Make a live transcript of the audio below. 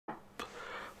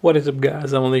What is up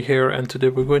guys, I'm Only here and today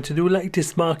we're going to do like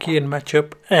this Marquee and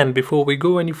matchup. And before we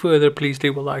go any further, please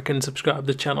leave a like and subscribe to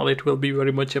the channel, it will be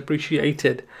very much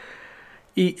appreciated.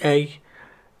 EA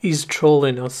is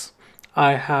trolling us.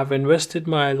 I have invested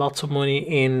my lots of money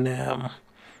in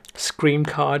Scream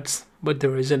cards, but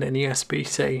there isn't any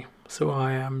SBC, so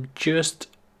I am just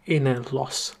in a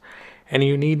loss. And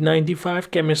you need 95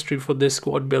 chemistry for this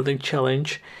squad building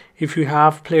challenge. If you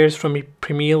have players from a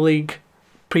Premier League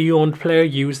pre-owned player,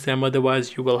 use them,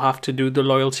 otherwise you will have to do the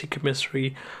loyalty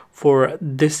chemistry for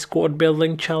this squad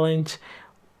building challenge.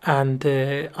 And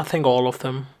I think all of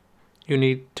them, you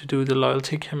need to do the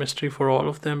loyalty chemistry for all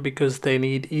of them because they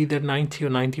need either 90 or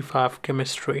 95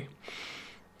 chemistry.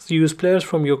 So use players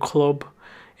from your club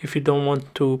if you don't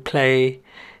want to play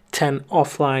 10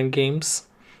 offline games.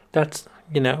 That's,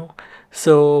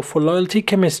 so for loyalty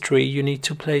chemistry you need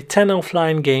to play 10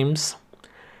 offline games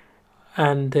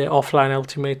and offline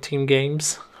ultimate team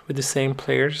games with the same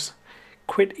players.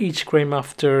 Quit each game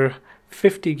after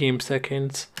 50 game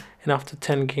seconds, and after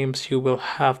 10 games you will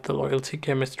have the loyalty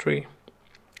chemistry.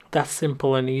 That's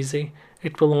simple and easy.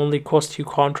 It will only cost you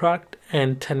contract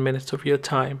and 10 minutes of your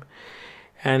time.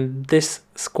 And this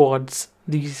squads,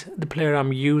 the player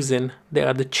I'm using, they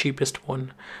are the cheapest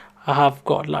one. I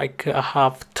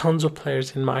have tons of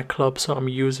players in my club, so I'm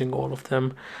using all of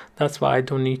them. That's why I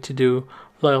don't need to do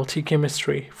loyalty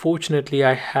chemistry. Fortunately,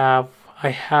 I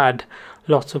had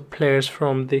lots of players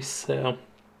from this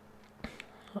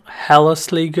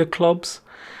Hellas League clubs,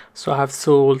 so I have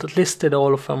listed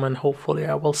all of them, and hopefully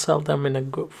I will sell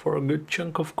them for a good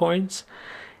chunk of coins.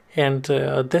 And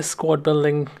this squad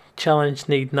building challenge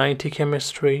need 90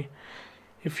 chemistry.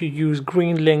 If you use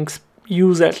green links,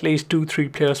 use at least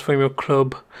 2-3 players from your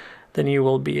club, then you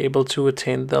will be able to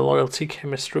attain the loyalty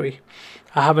chemistry.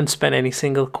 I haven't spent any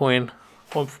single coin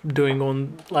of doing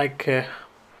on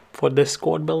for this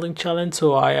squad building challenge,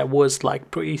 so I was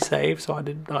pretty safe, so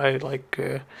I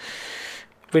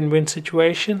win-win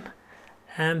situation.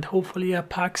 And hopefully I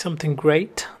pack something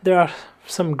great. There are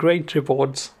some great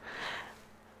rewards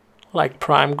like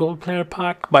prime gold player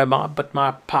pack but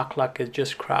my pack luck is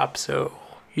just crap, so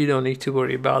you don't need to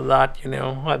worry about that.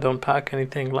 I don't pack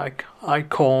anything like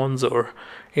icons or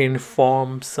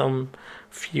inform some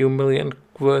few million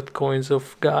worth coins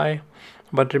of guy.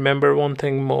 But remember one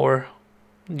thing more,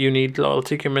 you need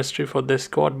loyalty chemistry for this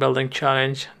squad building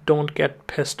challenge. Don't get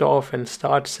pissed off and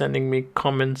start sending me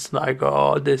comments like,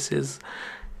 oh, this is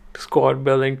squad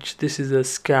building, this is a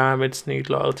scam, it's need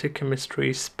loyalty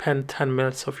chemistry. Spend 10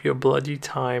 minutes of your bloody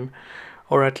time,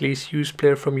 or at least use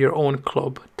player from your own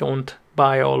club. Don't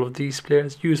buy all of these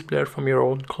players, use player from your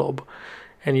own club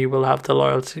and you will have the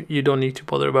loyalty. You don't need to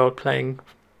bother about playing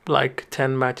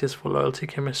 10 matches for loyalty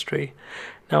chemistry.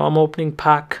 Now I'm opening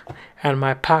pack and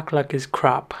my pack luck is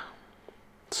crap.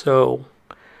 So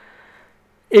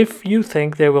if you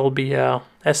think there will be a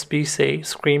SBC,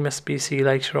 Scream SBC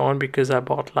later on, because I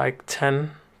bought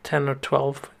 10 or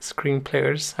 12 Scream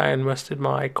players, I invested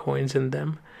my coins in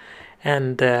them,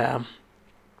 and there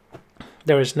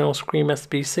is no Scream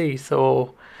SBC,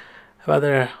 so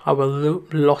whether I will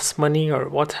lose money or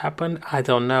what happened, I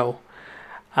don't know.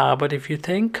 But if you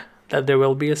think that there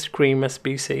will be a Scream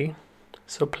SBC,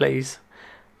 so please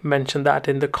mention that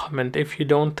in the comment. If you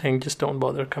don't think, just don't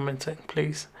bother commenting,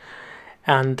 please.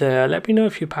 And let me know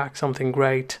if you pack something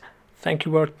great. Thank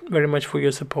you very much for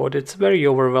your support. It's very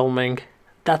overwhelming.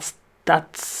 That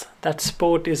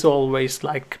sport is always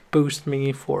boost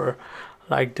me for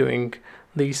doing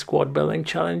these squad building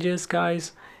challenges,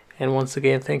 guys. And once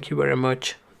again, thank you very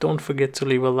much. Don't forget to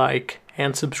leave a like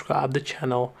and subscribe the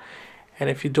channel. And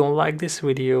if you don't like this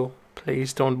video,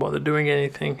 please don't bother doing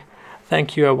anything.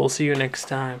 Thank you. I will see you next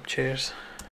time. Cheers.